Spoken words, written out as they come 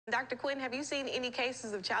Dr. Quinn, have you seen any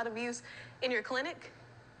cases of child abuse in your clinic?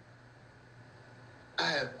 I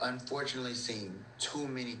have unfortunately seen too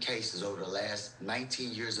many cases over the last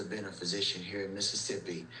 19 years of being a physician here in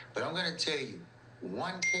Mississippi. But I'm going to tell you,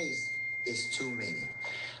 one case is too many.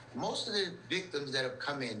 Most of the victims that have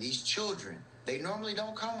come in, these children, they normally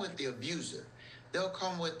don't come with the abuser. They'll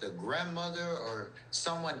come with the grandmother or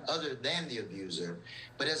someone other than the abuser.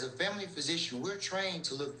 But as a family physician, we're trained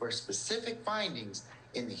to look for specific findings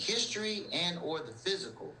in the history and or the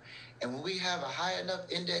physical. And when we have a high enough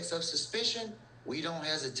index of suspicion, we don't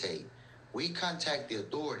hesitate. We contact the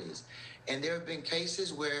authorities. And there have been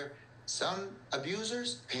cases where some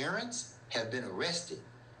abusers, parents, have been arrested.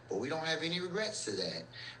 But we don't have any regrets to that,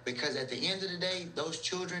 because at the end of the day, those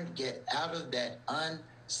children get out of that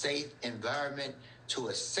unsafe environment to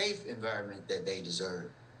a safe environment that they deserve.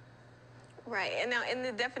 Right. And now, in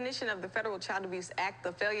the definition of the Federal Child Abuse Act,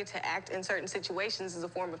 the failure to act in certain situations is a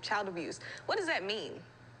form of child abuse. What does that mean?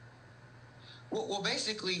 Well,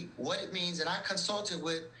 basically, what it means, and I consulted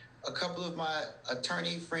with a couple of my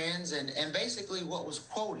attorney friends, and basically what was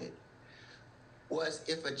quoted was,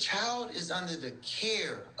 if a child is under the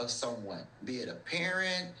care of someone, be it a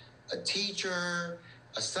parent, a teacher,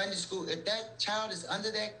 a Sunday school, if that child is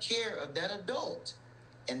under that care of that adult,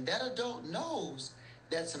 and that adult knows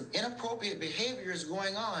that some inappropriate behavior is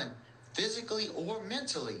going on physically or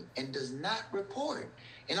mentally and does not report.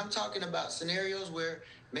 And I'm talking about scenarios where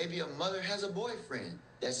maybe a mother has a boyfriend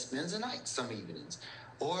that spends the night some evenings,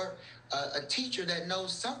 or a teacher that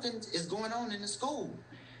knows something is going on in the school.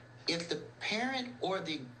 If the parent or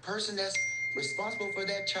the person that's responsible for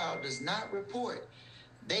that child does not report,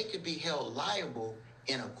 they could be held liable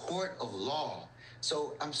in a court of law.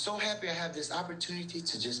 So I'm so happy I have this opportunity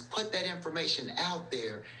to just put that information out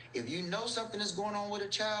there. If you know something is going on with a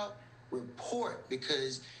child, report,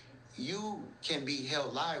 because you can be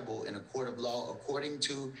held liable in a court of law, according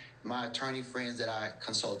to my attorney friends that I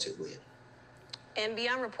consulted with. And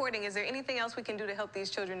beyond reporting, is there anything else we can do to help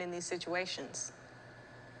these children in these situations?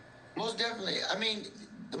 Most definitely. I mean,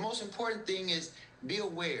 the most important thing is be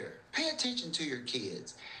aware. Pay attention to your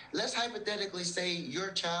kids. Let's hypothetically say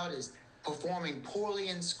your child is performing poorly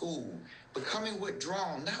in school, becoming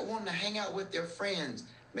withdrawn, not wanting to hang out with their friends,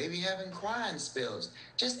 maybe having crying spells,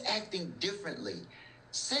 just acting differently.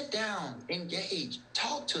 Sit down, engage,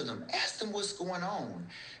 talk to them, ask them what's going on.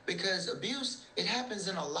 Because abuse, it happens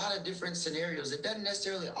in a lot of different scenarios. It doesn't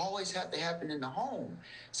necessarily always have to happen in the home.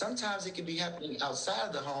 Sometimes it can be happening outside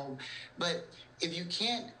of the home. But if you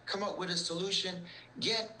can't come up with a solution,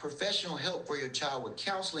 get professional help for your child with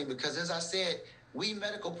counseling. Because as I said, we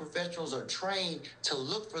medical professionals are trained to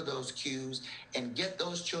look for those cues and get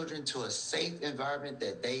those children to a safe environment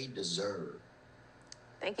that they deserve.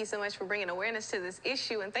 Thank you so much for bringing awareness to this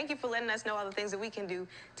issue, and thank you for letting us know all the things that we can do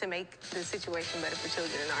to make the situation better for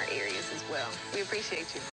children in our areas as well. We appreciate you.